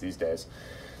devices these days.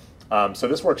 So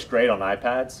this works great on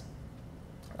iPads.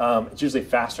 It's usually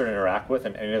faster to interact with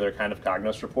than any other kind of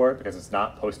Cognos report, because it's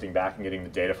not posting back and getting the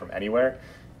data from anywhere.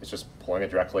 It's just pulling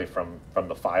it directly from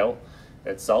the file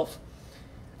itself.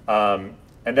 And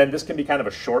then this can be kind of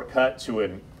a shortcut to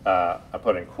an, I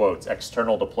put in quotes,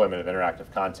 external deployment of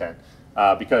interactive content,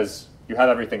 because you have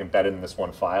everything embedded in this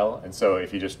one file. And so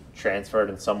if you just transfer it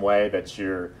in some way that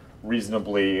you're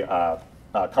reasonably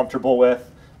comfortable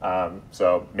with,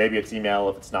 so maybe it's email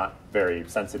if it's not very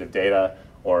sensitive data,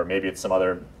 or maybe it's some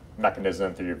other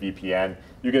mechanism through your VPN,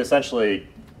 you can essentially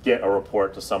get a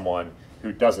report to someone who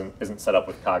isn't set up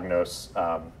with Cognos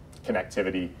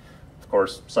connectivity, of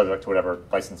course, subject to whatever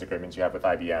license agreements you have with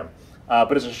IBM.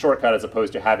 But it's a shortcut as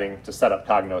opposed to having to set up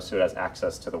Cognos so it has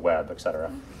access to the web, et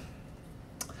cetera.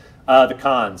 The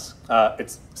cons.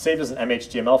 It's saved as an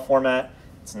MHTML format.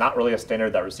 It's not really a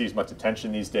standard that receives much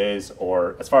attention these days,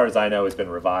 or as far as I know, has been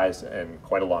revised in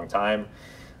quite a long time.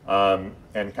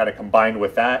 And kind of combined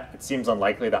with that, it seems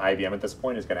unlikely that IBM at this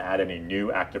point is going to add any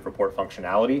new active report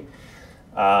functionality.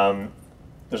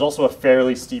 There's also a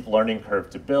fairly steep learning curve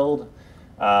to build.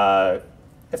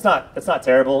 It's not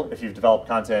terrible. If you've developed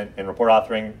content in report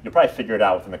authoring, you'll probably figure it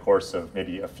out within the course of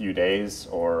maybe a few days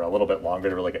or a little bit longer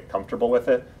to really get comfortable with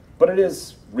it. But it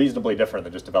is reasonably different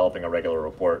than just developing a regular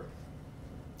report.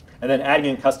 And then adding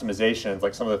in customizations,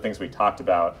 like some of the things we talked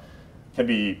about, can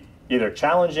be either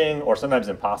challenging or sometimes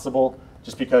impossible,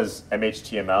 just because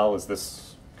MHTML is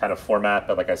this kind of format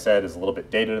that, like I said, is a little bit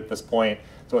dated at this point.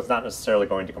 So it's not necessarily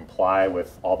going to comply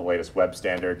with all the latest web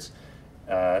standards.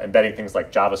 Embedding things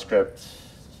like JavaScript,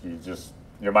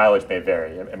 your mileage may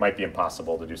vary. It might be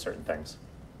impossible to do certain things.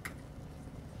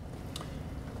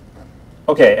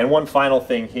 Okay, and one final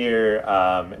thing here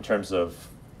in terms of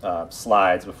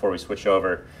slides before we switch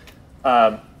over.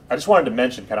 I just wanted to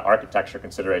mention kind of architecture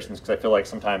considerations because I feel like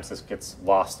sometimes this gets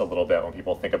lost a little bit when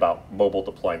people think about mobile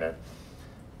deployment.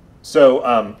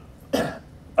 So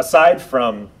aside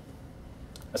from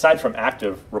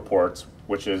active reports,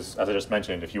 which is, as I just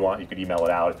mentioned, if you want, you could email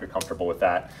it out if you're comfortable with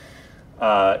that.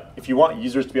 If you want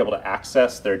users to be able to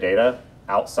access their data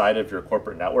outside of your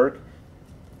corporate network,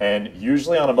 and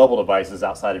usually on a mobile device is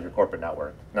outside of your corporate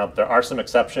network. Now, there are some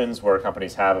exceptions where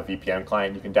companies have a VPN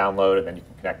client you can download and then you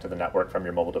can connect to the network from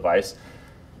your mobile device.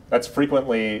 That's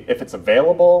frequently, if it's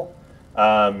available,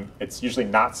 it's usually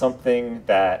not something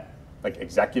that like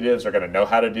executives are going to know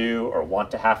how to do or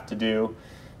want to have to do.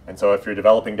 And so if you're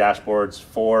developing dashboards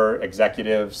for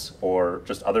executives or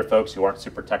just other folks who aren't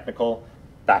super technical,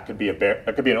 that could be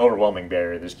an overwhelming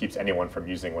barrier that just keeps anyone from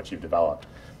using what you've developed.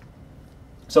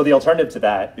 So the alternative to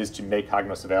that is to make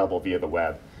Cognos available via the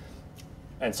web.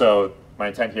 And so my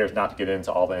intent here is not to get into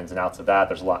all the ins and outs of that.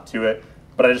 There's a lot to it.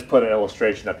 But I just put an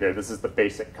illustration up here. This is the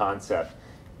basic concept,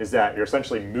 is that you're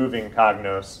essentially moving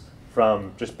Cognos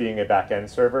from just being a back-end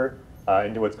server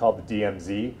into what's called the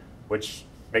DMZ, which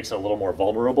makes it a little more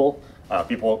vulnerable.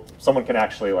 Someone can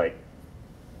actually like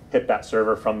hit that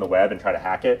server from the web and try to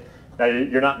hack it. Now,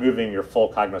 you're not moving your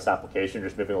full Cognos application, you're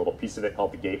just moving a little piece of it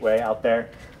called the gateway out there.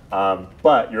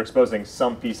 But you're exposing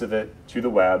some piece of it to the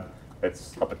web.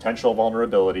 It's a potential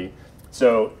vulnerability.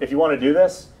 So if you want to do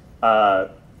this,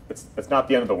 it's not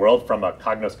the end of the world from a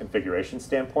Cognos configuration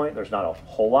standpoint. There's not a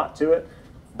whole lot to it.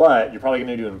 But you're probably going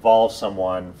to need to involve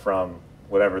someone from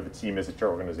whatever the team is at your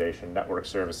organization, network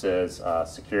services,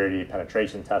 security,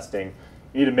 penetration testing.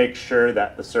 You need to make sure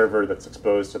that the server that's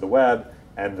exposed to the web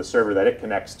and the server that it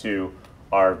connects to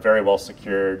are very well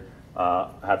secured,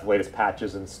 have the latest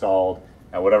patches installed,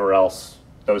 and whatever else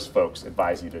those folks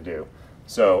advise you to do.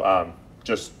 So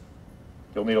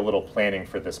you'll need a little planning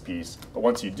for this piece. But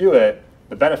once you do it,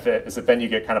 the benefit is that then you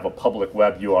get kind of a public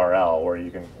web URL where you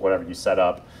can, whatever you set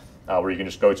up, where you can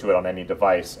just go to it on any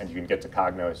device and you can get to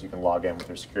Cognos, you can log in with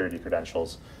your security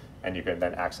credentials, and you can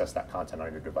then access that content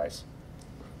on your device.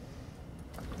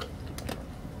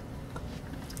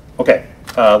 Okay,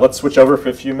 let's switch over for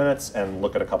a few minutes and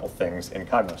look at a couple things in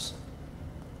Cognos.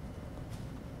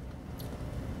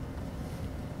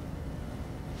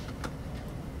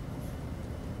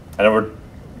 I know we're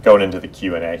going into the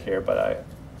Q&A here, but I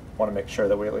want to make sure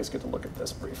that we at least get to look at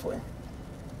this briefly.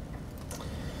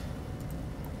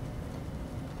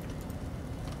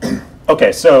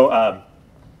 Okay, so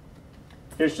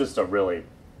here's just a really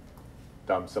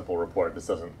dumb, simple report. This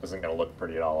isn't going to look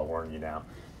pretty at all, I'll warn you now.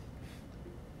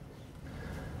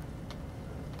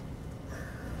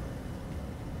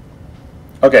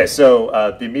 Okay,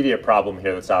 so the immediate problem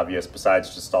here that's obvious,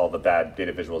 besides just all the bad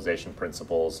data visualization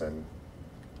principles and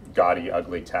gaudy,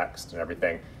 ugly text and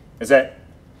everything, is that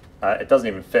it doesn't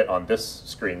even fit on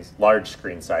this large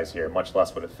screen size here, much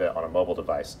less would it fit on a mobile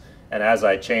device. And as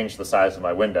I change the size of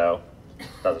my window, it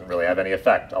doesn't really have any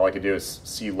effect. All I can do is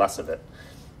see less of it.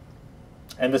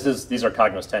 And these are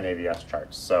Cognos 10 AVS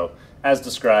charts. So as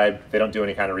described, they don't do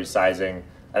any kind of resizing.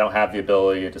 I don't have the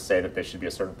ability to say that they should be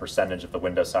a certain percentage of the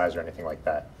window size or anything like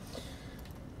that.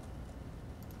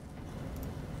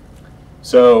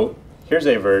 So here's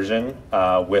a version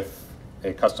with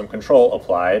a custom control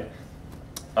applied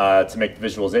to make the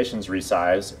visualizations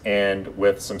resize, and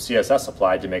with some CSS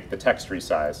applied to make the text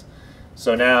resize.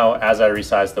 So now, as I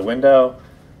resize the window,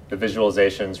 the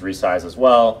visualizations resize as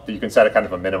well, but you can set a kind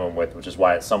of a minimum width, which is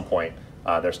why at some point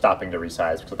they're stopping to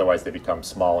resize, because otherwise they become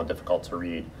small and difficult to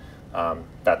read.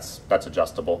 That's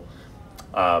adjustable.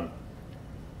 But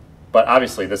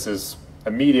obviously this is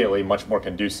immediately much more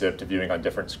conducive to viewing on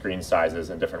different screen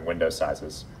sizes and different window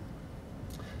sizes.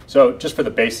 So just for the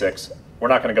basics, we're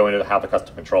not going to go into how the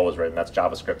custom control is written. That's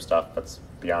JavaScript stuff. That's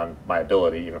beyond my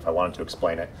ability, even if I wanted to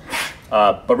explain it.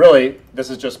 But really, this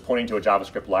is just pointing to a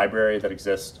JavaScript library that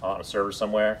exists on a server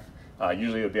somewhere.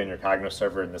 Usually it would be on your Cognos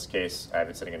server. In this case, I have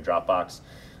it sitting in Dropbox.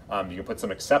 You can put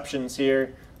some exceptions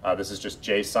here. This is just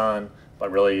JSON,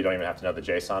 but really you don't even have to know the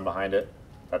JSON behind it.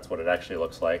 That's what it actually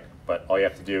looks like. But all you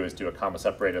have to do is do a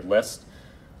comma-separated list.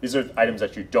 These are items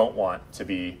that you don't want to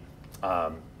be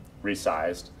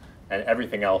resized, and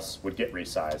everything else would get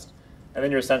resized. And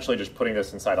then you're essentially just putting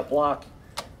this inside a block,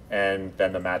 and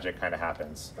then the magic kind of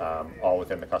happens, all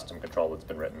within the custom control that's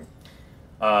been written.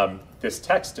 This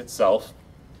text itself,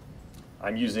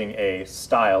 I'm using a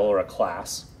style or a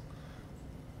class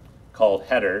called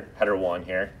header1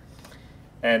 here.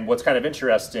 And what's kind of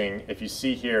interesting, if you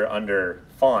see here under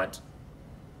font,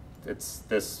 it's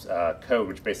this code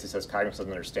which basically says Cognos doesn't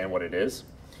understand what it is.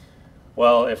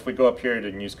 Well, if we go up here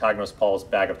and use Cognos Paul's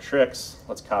bag of tricks,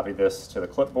 let's copy this to the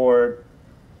clipboard.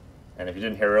 And if you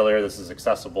didn't hear earlier, this is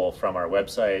accessible from our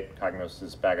website,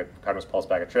 Cognos Paul's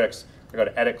bag of tricks. I go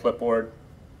to edit clipboard.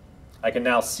 I can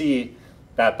now see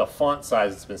that the font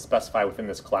size that's been specified within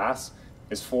this class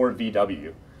is for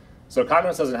VW. So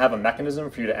Cognos doesn't have a mechanism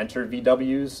for you to enter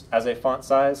VWs as a font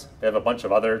size. They have a bunch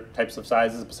of other types of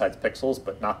sizes besides pixels,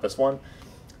 but not this one.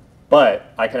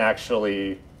 But I can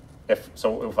actually, if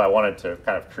I wanted to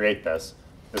kind of create this,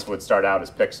 this would start out as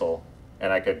pixel,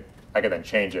 and I could then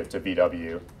change it to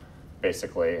VW,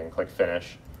 basically, and click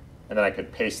finish. And then I could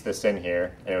paste this in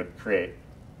here, and it would create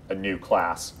a new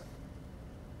class,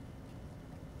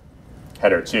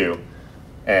 header2,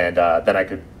 and then I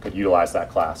could utilize that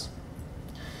class.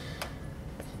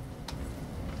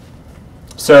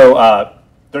 So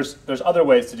there's other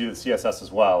ways to do the CSS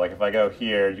as well. Like if I go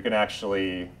here, you can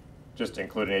actually just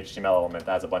include an HTML element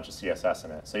that has a bunch of CSS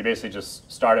in it. So you basically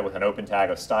just start it with an open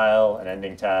tag of style, an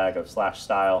ending tag of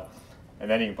 /style, and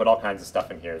then you can put all kinds of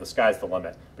stuff in here. The sky's the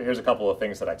limit. But here's a couple of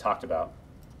things that I talked about.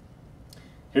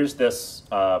 Here's this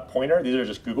pointer. These are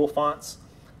just Google fonts.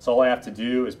 So all I have to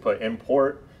do is put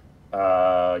import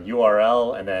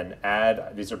URL and then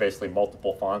add. These are basically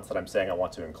multiple fonts that I'm saying I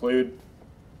want to include.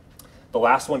 The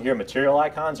last one here, material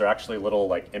icons, are actually little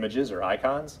like images or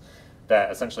icons that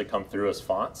essentially come through as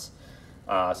fonts.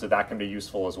 So that can be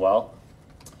useful as well.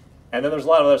 And then there's a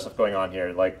lot of other stuff going on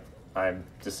here, like I'm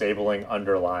disabling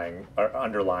underline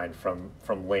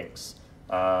from links.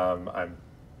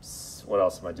 What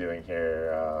else am I doing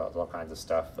here? All kinds of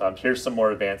stuff. Here's some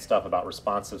more advanced stuff about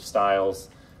responsive styles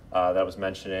that I was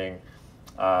mentioning.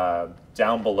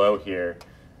 Down below here,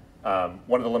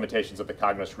 one of the limitations of the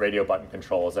Cognos radio button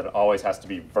control is that it always has to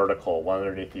be vertical, one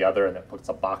underneath the other, and it puts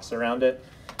a box around it.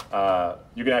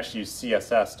 You can actually use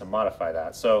CSS to modify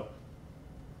that. So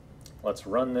let's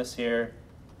run this here.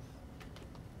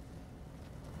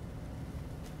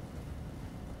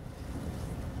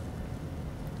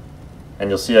 And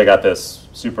you'll see I got this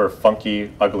super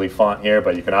funky, ugly font here,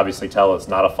 but you can obviously tell it's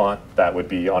not a font that would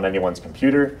be on anyone's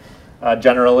computer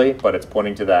generally, but it's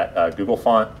pointing to that Google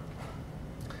font.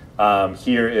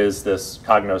 Here is this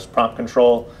Cognos prompt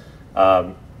control.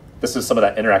 This is some of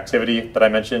that interactivity that I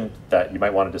mentioned that you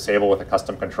might want to disable with a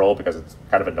custom control because it's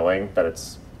kind of annoying that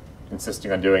it's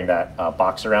insisting on doing that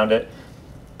box around it.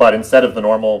 But instead of the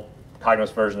normal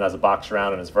Cognos version that has a box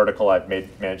around and is vertical, I've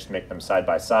managed to make them side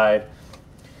by side.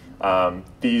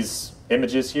 These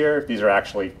images here, these are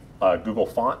actually Google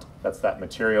font. That's that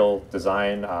material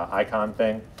design icon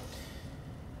thing.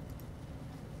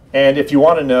 And if you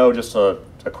want to know just a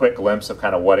quick glimpse of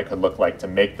kind of what it could look like to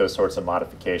make those sorts of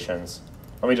modifications,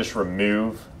 let me just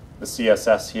remove the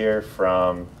CSS here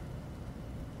from,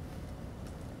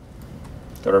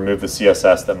 remove the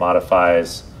CSS that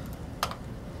modifies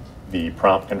the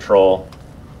prompt control.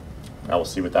 Now we'll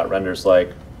see what that renders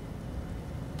like.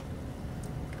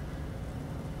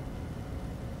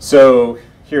 So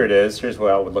here it is. Here's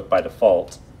what it would look by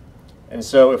default. And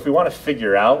so if we want to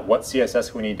figure out what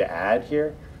CSS we need to add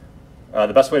here,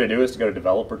 the best way to do is to go to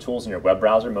Developer Tools in your web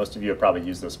browser. Most of you have probably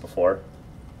used this before.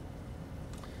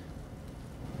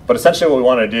 But essentially what we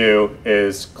want to do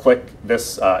is click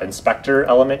this inspector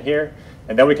element here,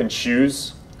 and then we can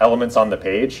choose elements on the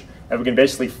page, and we can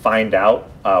basically find out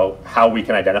how we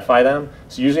can identify them.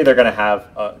 So usually they're going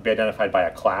to be identified by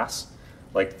a class,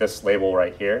 like this label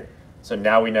right here. So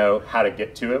now we know how to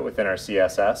get to it within our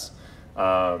CSS.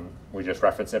 We just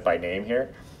reference it by name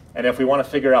here. And if we want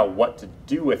to figure out what to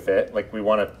do with it, like we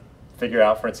want to figure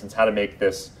out, for instance, how to make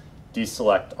this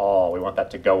deselect all, we want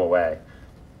that to go away.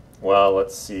 Well,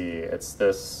 let's see, it's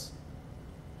this,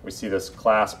 we see this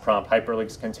class prompt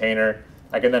hyperlinks container.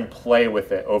 I can then play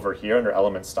with it over here under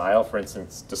element style. For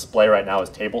instance, display right now is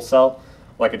table cell.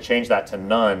 Well, I could change that to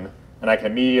none, and I can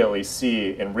immediately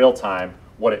see in real time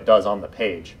what it does on the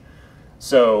page.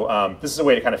 So this is a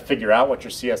way to kind of figure out what your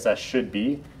CSS should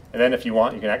be. And then if you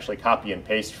want, you can actually copy and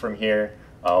paste from here,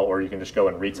 or you can just go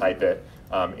and retype it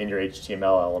in your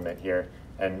HTML element here,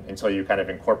 and until you kind of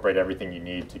incorporate everything you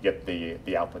need to get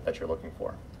the output that you're looking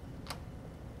for.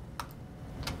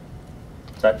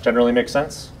 Does that generally make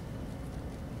sense?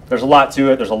 There's a lot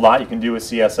to it. There's a lot you can do with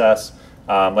CSS.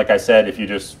 Like I said, if you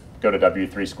just go to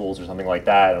W3 schools or something like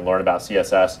that and learn about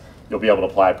CSS, you'll be able to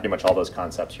apply pretty much all those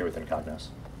concepts here within Cognos.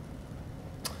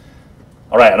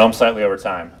 All right, I know I'm slightly over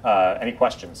time. Any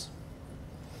questions?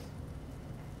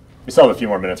 We still have a few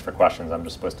more minutes for questions. I'm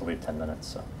just supposed to leave 10 minutes.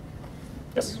 So,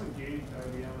 yes? Have you engaged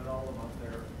IBM at all about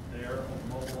their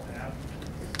mobile app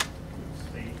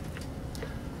state?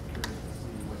 Curious to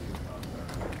see what your thoughts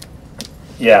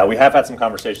are. Yeah, we have had some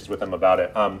conversations with them about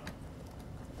it.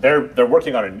 They're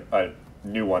working on a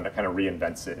new one that kind of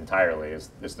reinvents it entirely, is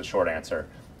the short answer.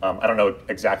 I don't know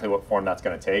exactly what form that's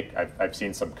going to take. I've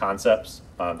seen some concepts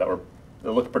that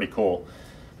look pretty cool.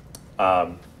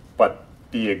 But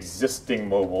the existing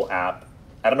mobile app,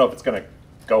 I don't know if it's going to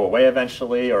go away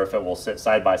eventually or if it will sit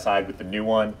side by side with the new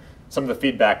one. Some of the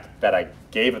feedback that I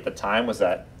gave at the time was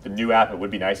that the new app, it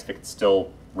would be nice if it could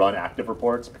still run active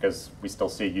reports, because we still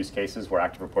see use cases where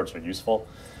active reports are useful.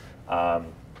 I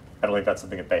don't think that's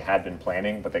something that they had been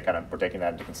planning, but they kind of were taking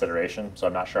that into consideration, so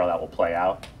I'm not sure how that will play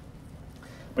out.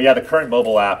 But yeah, the current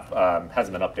mobile app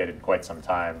hasn't been updated in quite some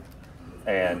time,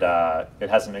 and it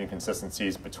has some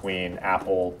inconsistencies between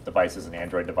Apple devices and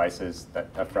Android devices that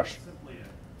have It's simply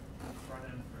a front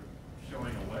end for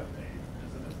showing a web page,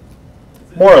 isn't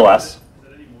it? More or less. Is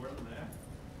it any more than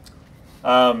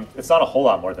that? It's not a whole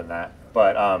lot more than that,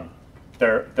 but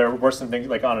there were some things,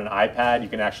 like on an iPad, you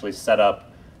can actually set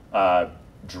up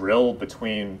drill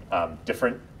between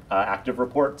different active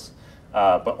reports,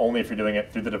 but only if you're doing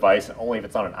it through the device and only if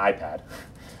it's on an iPad,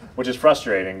 which is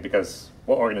frustrating because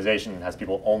what organization has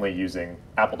people only using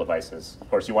Apple devices? Of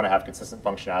course, you want to have consistent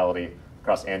functionality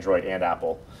across Android and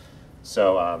Apple.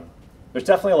 So there's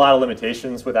definitely a lot of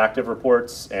limitations with active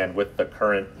reports and with the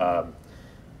current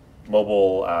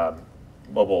mobile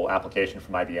application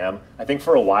from IBM. I think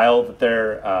for a while that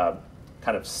their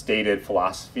kind of stated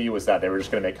philosophy was that they were just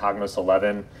going to make Cognos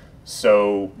 11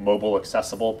 so mobile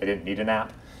accessible they didn't need an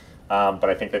app. But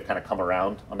I think they've kind of come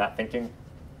around on that thinking,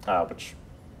 which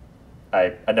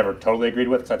I never totally agreed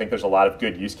with, because I think there's a lot of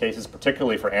good use cases,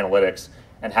 particularly for analytics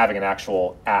and having an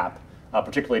actual app,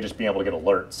 particularly just being able to get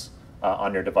alerts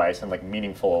on your device and like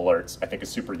meaningful alerts, I think is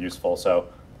super useful. So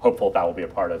hopeful that will be a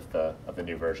part of the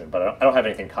new version, but I don't have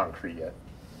anything concrete yet.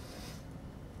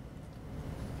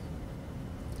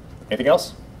 Anything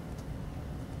else?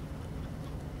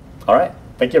 All right.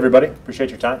 Thank you, everybody. Appreciate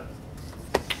your time.